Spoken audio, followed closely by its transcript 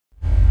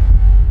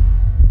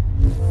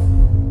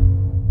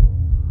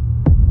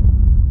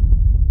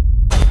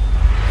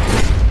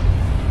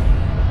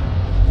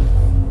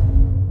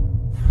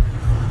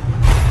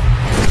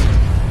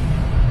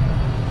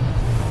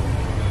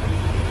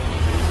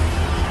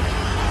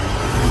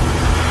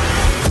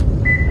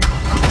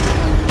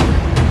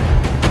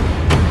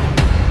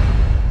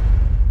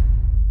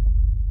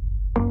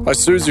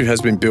Isuzu has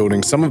been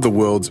building some of the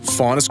world's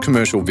finest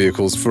commercial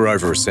vehicles for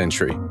over a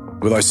century,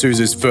 with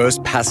Isuzu's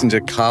first passenger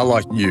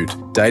car-like ute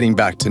dating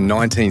back to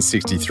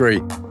 1963,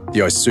 the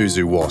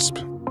Isuzu Wasp.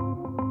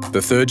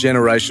 The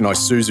third-generation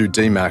Isuzu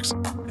D-Max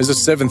is a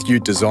seventh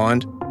ute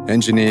designed,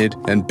 engineered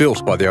and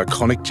built by the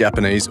iconic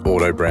Japanese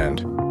auto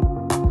brand.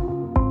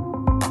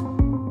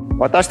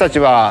 私たち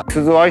は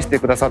Isuzuを愛して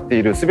くださって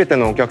いるすべて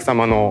のお客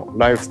様の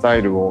ライフスタ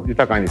イルを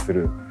豊かにす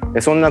る、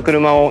そんな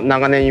車を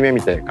長年夢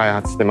見て開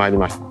発してまいり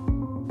ました。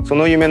そ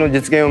の夢の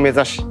実現を目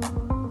指し、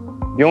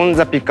Beyond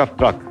the Pickup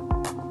Truck、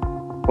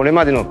これ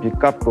までのピッ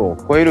クアップを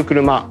超える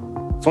車、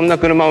そんな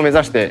車を目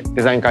指して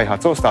デザイン開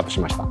発をスタートし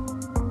ました。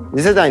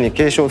次世代に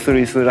継承する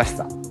Isuzuらし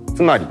さ、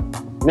つまり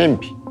燃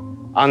費、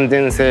安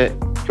全性、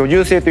居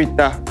住性といっ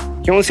た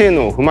基本性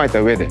能を踏まえ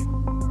た上で、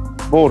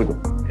ボールド、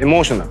エモ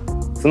ーショナル、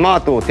スマー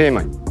トをテー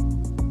マに、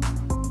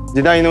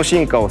時代の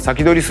進化を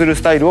先取りする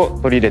スタイルを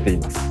取り入れてい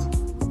ます。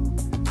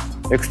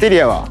エクステ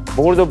リアは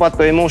ボールドバッ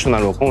トエモーショナ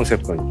ルをコンセ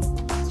プトに、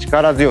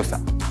力強さ、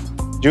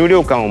重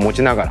量感を持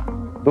ちながら、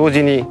同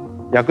時に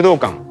躍動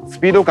感、ス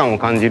ピード感を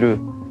感じる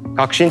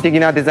革新的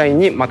なデザイン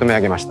にまとめ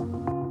上げました。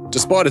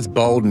Despite its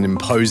bold and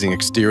imposing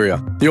exterior,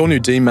 the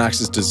all-new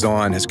D-Max's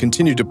design has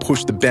continued to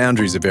push the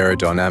boundaries of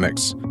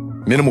aerodynamics.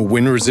 Minimal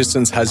wind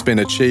resistance has been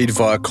achieved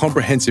via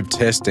comprehensive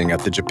testing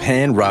at the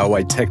Japan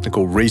Railway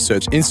Technical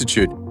Research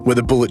Institute, where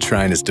the bullet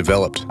train is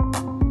developed.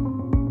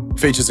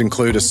 Features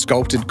include a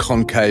sculpted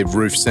concave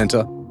roof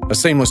centre, a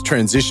seamless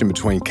transition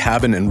between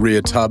cabin and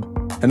rear tub,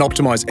 and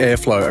optimised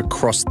airflow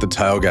across the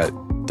tailgate.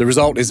 The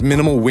result is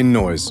minimal wind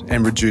noise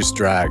and reduced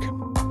drag.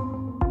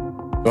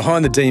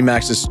 Behind the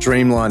D-Max's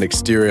streamlined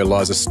exterior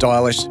lies a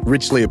stylish,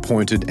 richly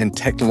appointed and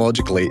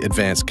technologically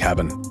advanced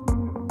cabin.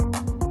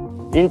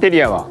 インテ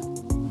リアは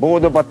ボー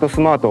ドバットス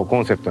マートをコ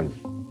ンセプトに、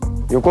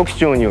横基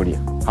調により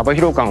幅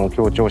広感を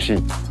強調し、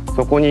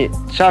そこに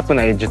シャープ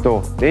なエッジ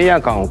とレイヤ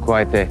ー感を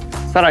加えて、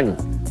さらに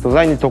素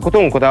材にとこ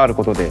とんこだわる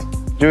ことで、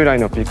従来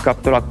のピックアッ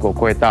プトラックを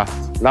超えた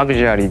ラグ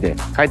ジュアリーで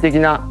快適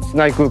な室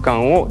内空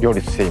間を両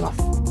立していま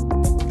す。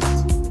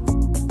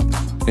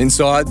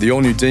Inside, the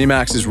all-new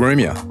D-Max is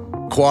roomier,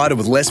 quieter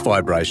with less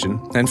vibration,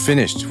 and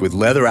finished with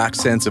leather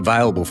accents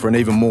available for an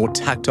even more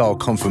tactile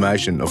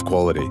confirmation of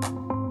quality.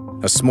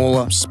 A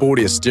smaller,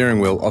 sportier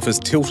steering wheel offers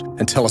tilt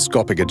and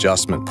telescopic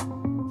adjustment,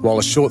 while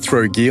a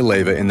short-throw gear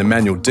lever in the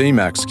manual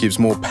D-Max gives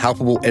more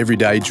palpable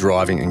everyday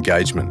driving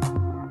engagement.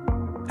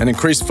 An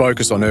increased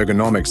focus on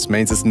ergonomics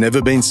means it's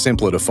never been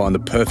simpler to find the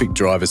perfect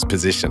driver's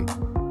position.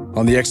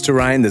 On the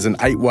X-Terrain, there's an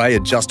 8-way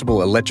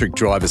adjustable electric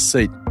driver's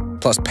seat,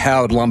 plus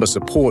powered lumbar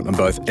support on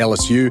both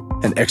LSU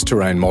and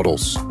X-Terrain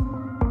models.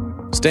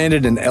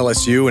 Standard in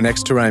LSU and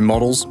X-Terrain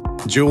models,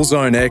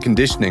 dual-zone air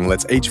conditioning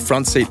lets each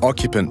front seat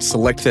occupant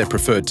select their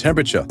preferred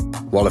temperature,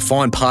 while a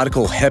fine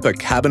particle HEPA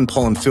cabin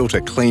pollen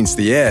filter cleans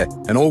the air,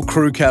 and all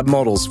crew cab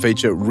models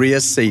feature rear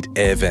seat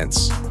air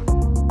vents.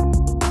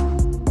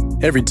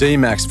 Every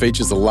D-Max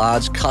features a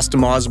large,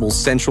 customisable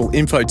central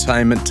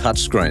infotainment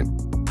touchscreen.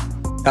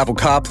 Apple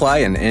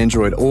CarPlay and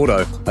Android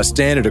Auto are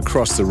standard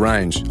across the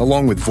range,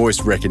 along with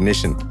voice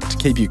recognition, to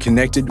keep you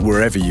connected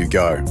wherever you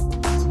go.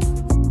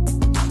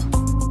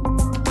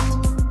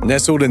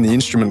 Nestled in the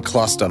instrument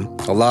cluster,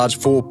 a large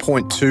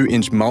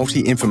 4.2-inch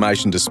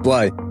multi-information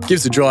display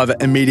gives the driver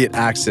immediate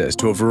access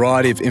to a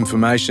variety of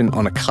information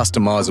on a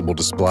customisable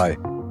display.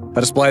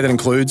 A display that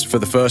includes, for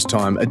the first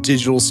time, a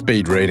digital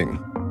speed reading.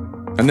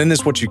 And then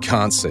there's what you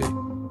can't see.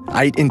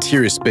 8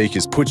 interior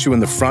speakers put you in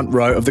the front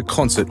row of the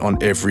concert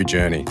on every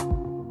journey.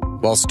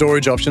 While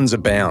storage options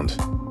abound,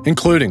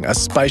 including a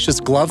spacious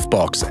glove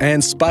box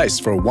and space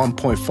for a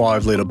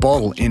 1.5-litre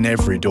bottle in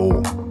every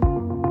door.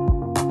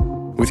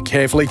 With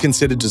carefully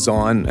considered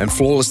design and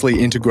flawlessly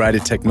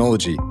integrated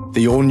technology,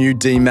 the all-new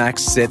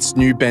D-Max sets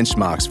new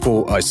benchmarks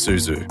for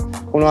Isuzu.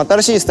 この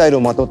新しいスタイル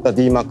をまとった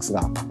D-Max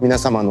が皆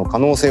様の可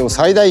能性を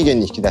最大限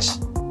に引き出し、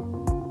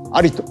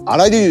ありとあ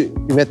らゆる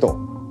夢と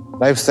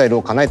ライフスタイル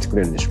を叶えてく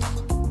れるでしょ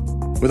う。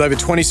With over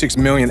 26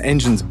 million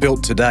engines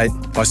built to date,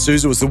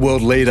 Isuzu is the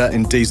world leader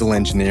in diesel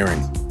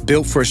engineering.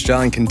 Built for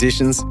Australian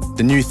conditions,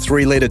 the new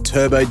 3-litre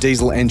turbo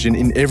diesel engine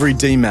in every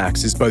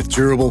D-Max is both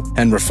durable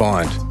and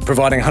refined,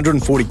 providing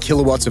 140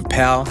 kilowatts of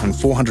power and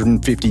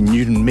 450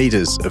 newton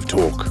meters of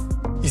torque.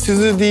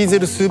 Isuzu ディーゼ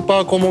ルスー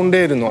パーコモン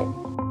レール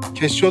の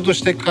結晶と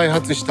して開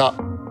発した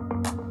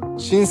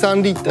新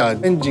3リッタ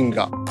ーエンジン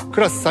が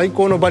クラス最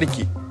高の馬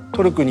力、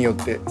トルクによっ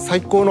て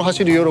最高の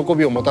走る喜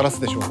びをもたらす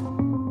でしょう。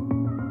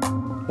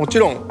もち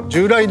ろん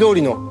従来通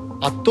りの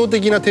圧倒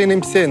的な低燃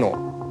費性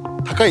能、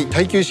高い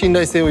耐久信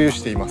頼性を有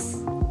していま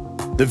す。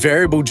The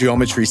variable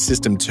geometry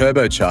system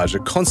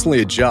turbocharger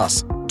constantly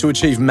adjusts to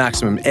achieve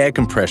maximum air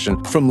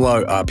compression from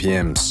low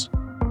RPMs.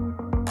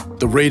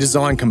 The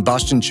redesigned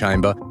combustion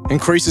chamber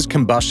increases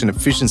combustion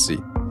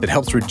efficiency that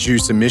helps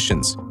reduce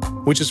emissions,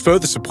 which is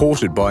further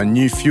supported by a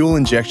new fuel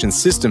injection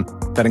system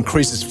that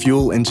increases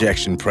fuel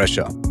injection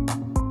pressure.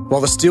 While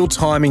the steel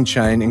timing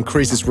chain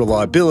increases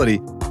reliability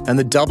and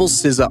the double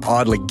scissor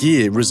idler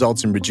gear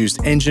results in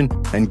reduced engine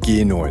and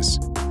gear noise.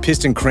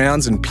 piston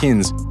crowns and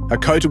pins are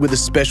coated with a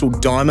special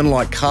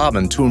diamond-like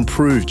carbon to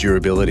improve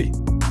durability.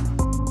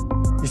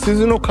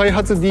 Isuzu の開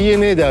発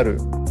DNA である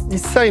一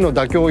切の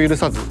妥協を許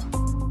さず、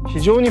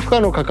非常に負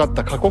荷のかかっ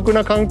た過酷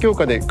な環境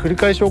下で繰り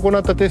返し行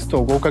ったテスト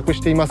を合格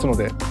していますの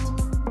で、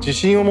自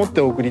信を持っ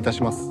てお送りいた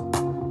します。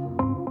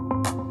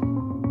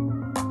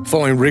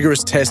Following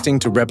rigorous testing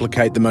to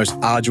replicate the most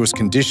arduous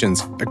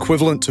conditions,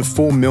 equivalent to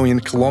 4 million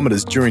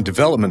kilometres during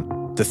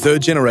development, the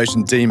third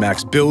generation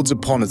D-Max builds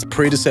upon its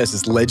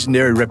predecessor's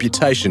legendary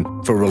reputation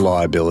for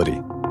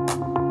reliability.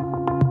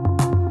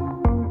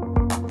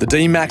 The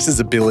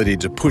D-Max's ability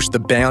to push the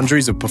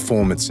boundaries of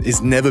performance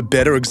is never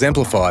better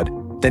exemplified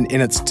than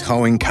in its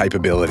towing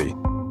capability.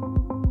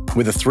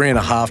 With a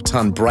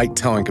 3.5-tonne brake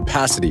towing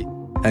capacity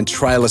and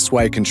trailer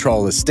sway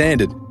control as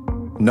standard,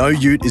 no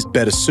ute is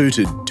better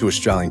suited to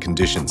Australian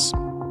conditions.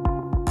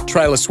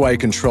 Trailer sway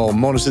control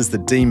monitors the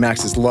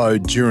D-Max's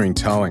load during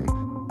towing.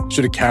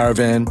 Should a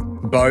caravan,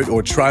 boat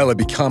or trailer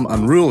become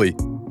unruly,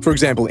 for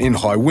example in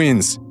high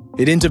winds,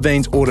 it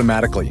intervenes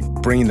automatically,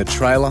 bringing the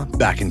trailer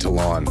back into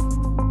line.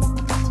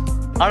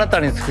 新た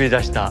に作り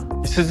出した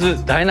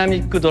Isuzu ダイナ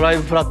ミックドライ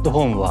ブプラットフ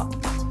ォームは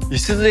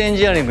Isuzu エン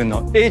ジニアリング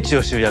の H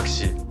を集約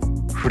し、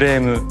フレ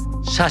ーム、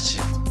シャシ、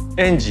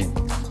エンジン、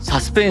サ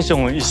スペンショ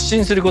ンを一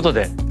新すること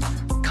で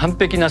完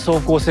璧な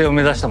走行性を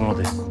目指したもの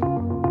です。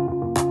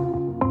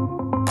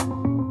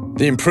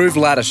The improved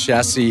ladder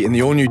chassis in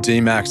the all-new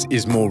D-Max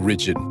is more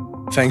rigid,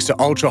 thanks to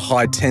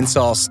ultra-high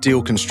tensile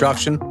steel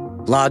construction,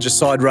 larger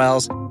side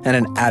rails, and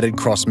an added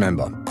cross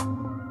member.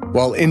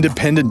 While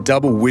independent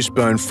double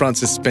wishbone front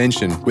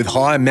suspension with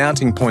higher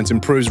mounting points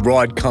improves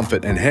ride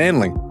comfort and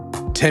handling,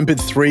 tempered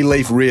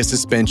 3-leaf rear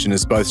suspension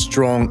is both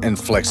strong and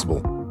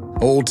flexible,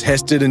 all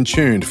tested and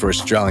tuned for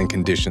Australian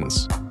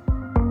conditions.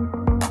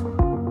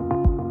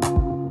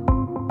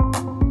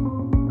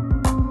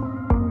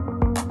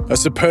 A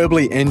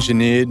superbly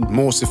engineered,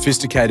 more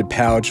sophisticated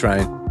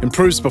powertrain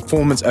improves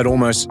performance at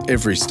almost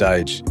every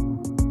stage.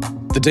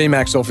 The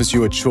D-Max offers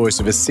you a choice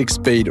of a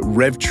 6-speed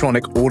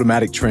Revtronic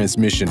automatic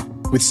transmission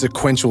with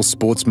sequential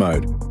sports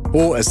mode,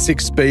 or a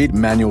 6-speed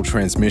manual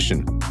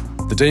transmission.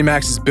 The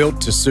D-Max is built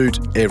to suit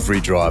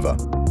every driver.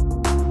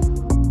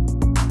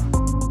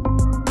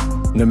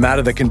 No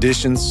matter the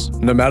conditions,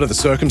 no matter the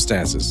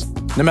circumstances,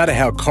 no matter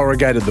how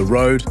corrugated the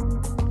road,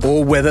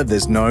 or whether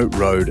there's no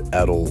road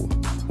at all.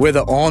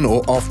 Whether on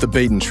or off the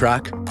beaten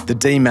track, the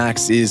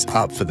D-Max is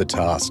up for the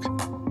task.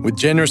 With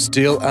generous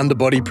steel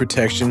underbody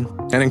protection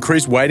and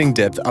increased weighting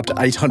depth up to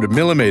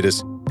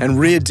 800mm and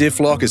rear diff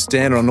lock as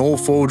standard on all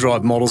 4-wheel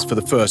drive models for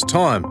the first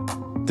time,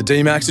 the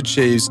D-Max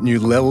achieves new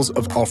levels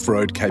of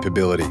off-road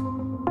capability.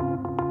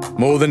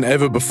 More than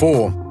ever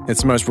before,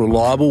 it's the most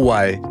reliable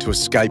way to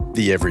escape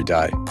the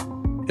everyday.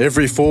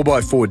 Every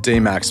 4x4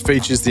 D-Max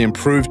features the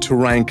improved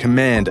terrain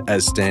command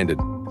as standard.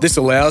 This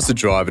allows the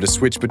driver to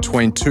switch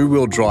between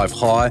 2-wheel drive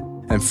high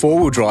and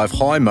 4-wheel drive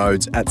high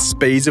modes at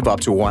speeds of up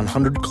to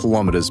 100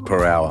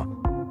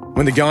 km/h.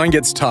 When the going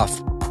gets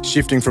tough,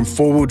 shifting from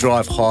 4-wheel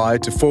drive high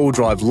to 4-wheel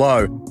drive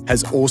low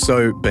has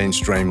also been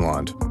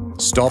streamlined.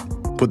 Stop,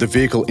 put the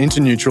vehicle into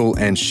neutral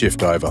and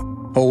shift over,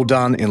 all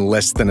done in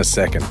less than a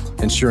second,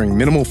 ensuring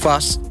minimal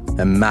fuss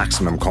and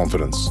maximum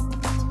confidence.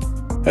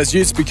 As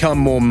youths become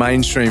more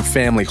mainstream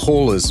family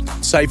haulers,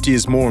 safety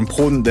is more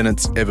important than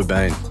it's ever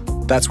been.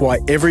 That's why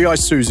every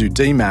Isuzu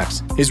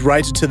D-Max is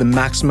rated to the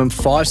maximum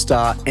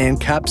 5-star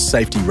ANCAP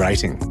safety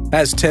rating,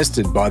 as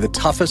tested by the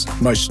toughest,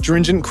 most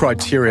stringent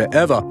criteria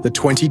ever, the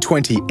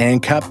 2020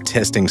 ANCAP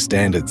testing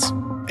standards.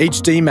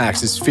 Each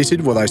D-Max is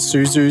fitted with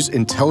Isuzu's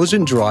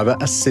Intelligent Driver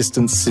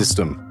Assistance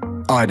System,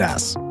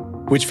 IDAS,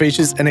 which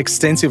features an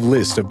extensive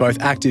list of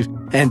both active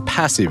and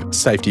passive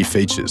safety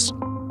features.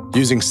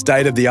 Using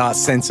state-of-the-art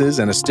sensors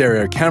and a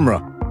stereo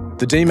camera,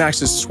 the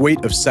D-Max's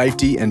suite of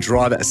safety and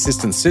driver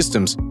assistance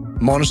systems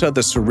monitor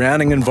the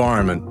surrounding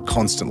environment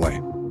constantly.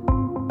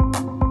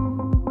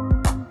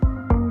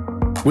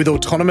 With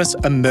autonomous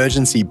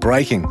emergency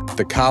braking,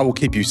 the car will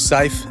keep you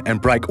safe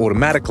and brake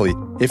automatically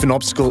if an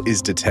obstacle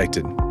is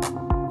detected.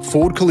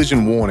 Forward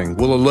collision warning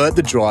will alert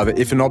the driver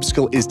if an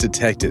obstacle is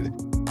detected,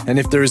 and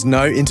if there is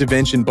no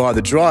intervention by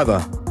the driver,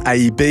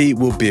 AEB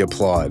will be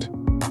applied.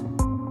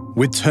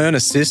 With turn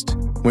assist,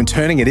 when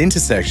turning at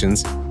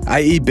intersections,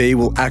 AEB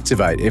will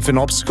activate if an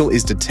obstacle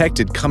is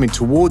detected coming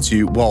towards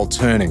you while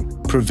turning,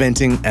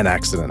 preventing an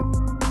accident.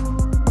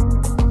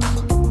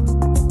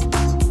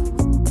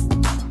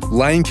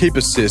 Lane Keep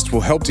Assist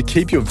will help to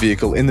keep your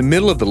vehicle in the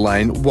middle of the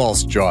lane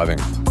whilst driving.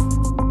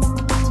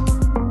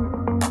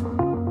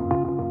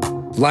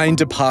 Lane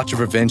Departure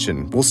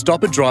Prevention will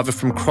stop a driver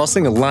from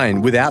crossing a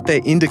lane without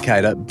their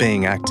indicator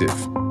being active.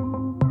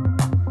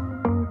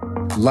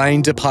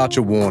 Lane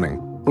Departure Warning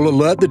will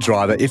alert the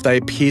driver if they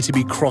appear to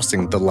be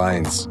crossing the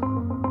lanes.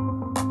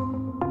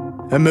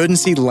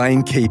 Emergency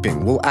lane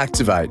keeping will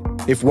activate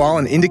if, while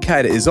an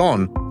indicator is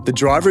on, the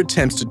driver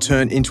attempts to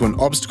turn into an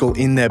obstacle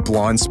in their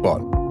blind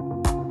spot.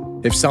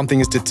 If something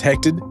is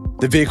detected,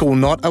 the vehicle will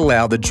not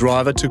allow the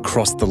driver to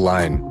cross the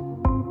lane.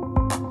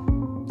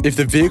 If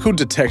the vehicle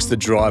detects the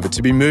driver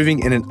to be moving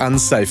in an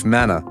unsafe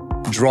manner,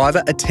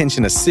 Driver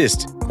Attention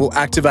Assist will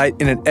activate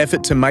in an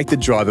effort to make the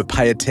driver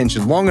pay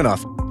attention long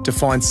enough to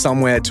find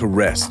somewhere to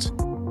rest.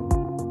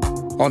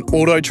 On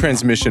auto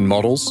transmission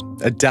models,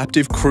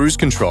 adaptive cruise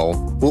control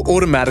will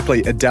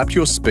automatically adapt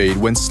your speed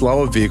when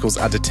slower vehicles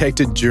are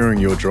detected during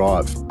your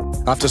drive.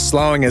 After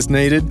slowing as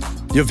needed,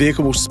 your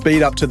vehicle will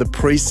speed up to the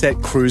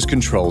preset cruise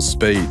control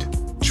speed.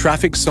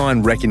 Traffic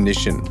sign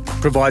recognition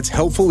provides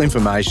helpful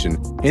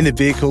information in the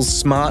vehicle's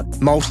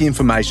smart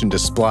multi-information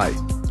display,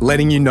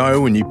 letting you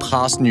know when you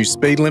pass new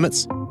speed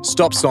limits,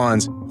 stop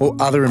signs, or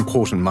other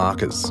important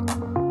markers.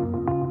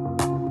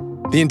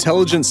 The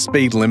intelligent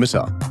speed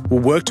limiter will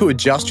work to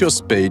adjust your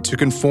speed to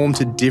conform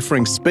to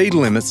differing speed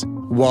limits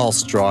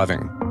whilst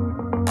driving.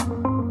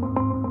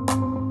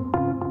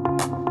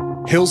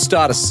 Hill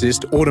Start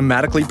Assist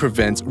automatically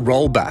prevents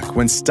rollback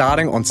when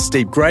starting on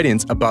steep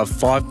gradients above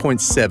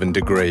 5.7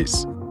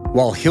 degrees,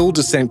 while Hill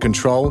Descent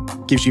Control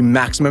gives you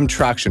maximum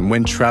traction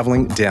when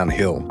travelling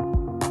downhill.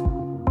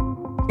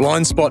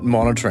 Blind spot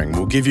monitoring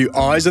will give you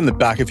eyes in the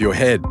back of your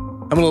head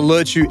and will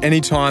alert you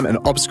anytime an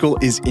obstacle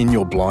is in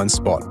your blind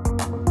spot.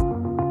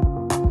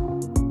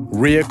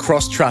 Rear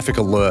Cross Traffic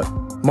Alert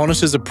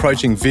monitors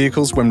approaching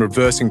vehicles when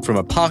reversing from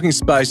a parking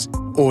space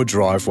or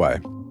driveway.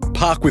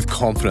 Park with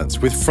confidence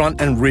with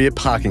front and rear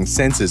parking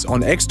sensors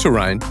on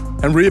X-Terrain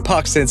and rear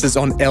park sensors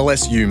on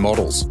LSU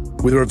models,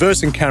 with a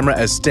reversing camera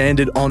as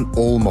standard on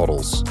all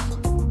models.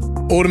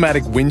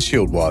 Automatic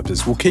windshield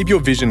wipers will keep your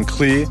vision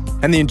clear,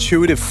 and the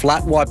intuitive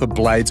flat wiper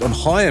blades on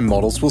high-end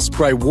models will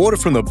spray water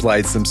from the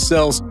blades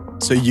themselves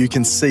so you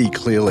can see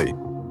clearly.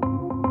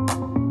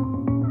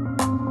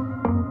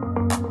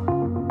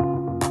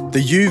 The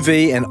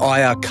UV and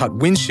IR cut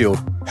windshield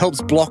helps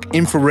block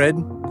infrared,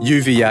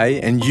 UVA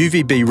and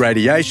UVB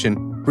radiation,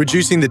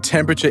 reducing the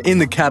temperature in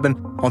the cabin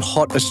on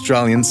hot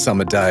Australian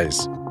summer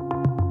days.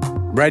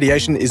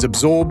 Radiation is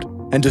absorbed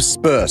and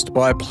dispersed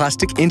by a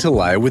plastic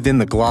interlayer within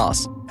the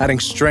glass, adding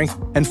strength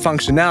and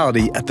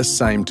functionality at the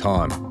same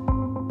time.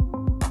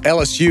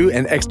 LSU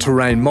and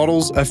X-Terrain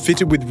models are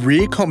fitted with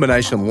rear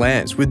combination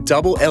lamps with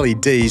double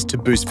LEDs to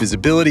boost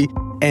visibility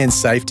and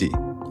safety,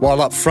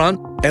 while up front,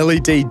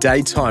 LED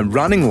daytime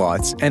running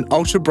lights and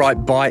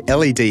ultra-bright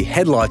bi-LED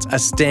headlights are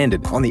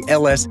standard on the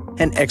LS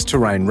and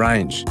X-Terrain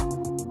range.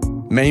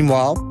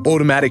 Meanwhile,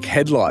 automatic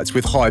headlights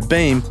with high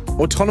beam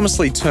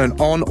autonomously turn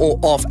on or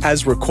off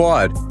as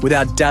required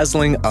without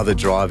dazzling other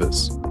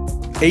drivers.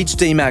 Each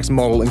D-Max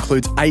model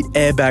includes 8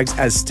 airbags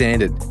as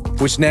standard,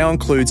 which now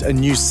includes a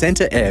new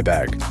centre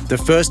airbag, the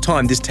first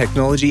time this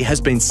technology has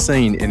been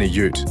seen in a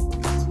ute.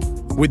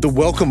 With the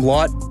welcome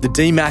light, the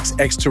D-Max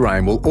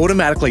X-Terrain will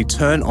automatically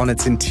turn on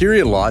its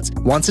interior lights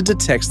once it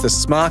detects the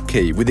smart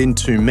key within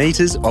 2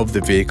 metres of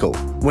the vehicle.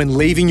 When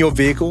leaving your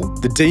vehicle,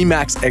 the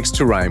D-Max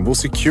X-Terrain will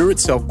secure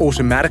itself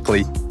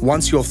automatically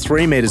once you're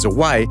 3 metres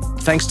away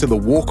thanks to the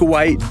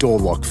walk-away door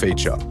lock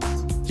feature.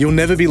 You'll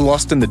never be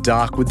lost in the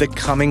dark with the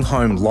coming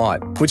home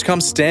light, which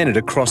comes standard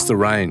across the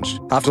range.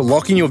 After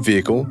locking your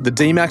vehicle, the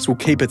D-Max will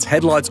keep its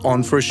headlights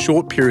on for a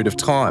short period of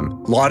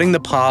time, lighting the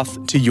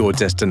path to your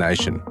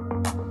destination.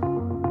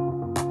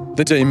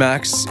 The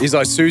D-Max is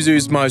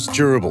Isuzu's most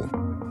durable,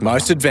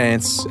 most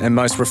advanced and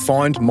most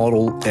refined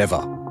model ever.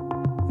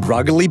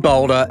 Ruggedly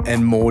bolder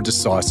and more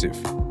decisive,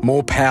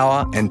 more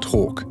power and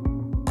torque.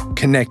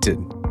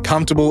 Connected,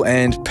 comfortable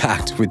and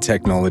packed with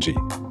technology.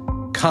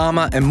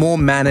 Calmer and more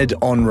mannered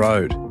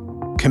on-road.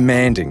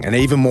 Commanding and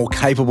even more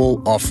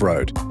capable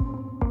off-road.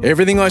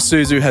 Everything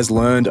Isuzu has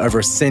learned over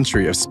a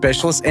century of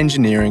specialist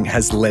engineering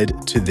has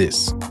led to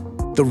this.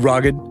 The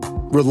rugged,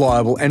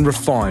 reliable and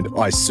refined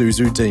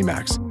Isuzu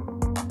D-Max.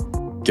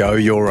 Go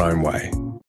your own way.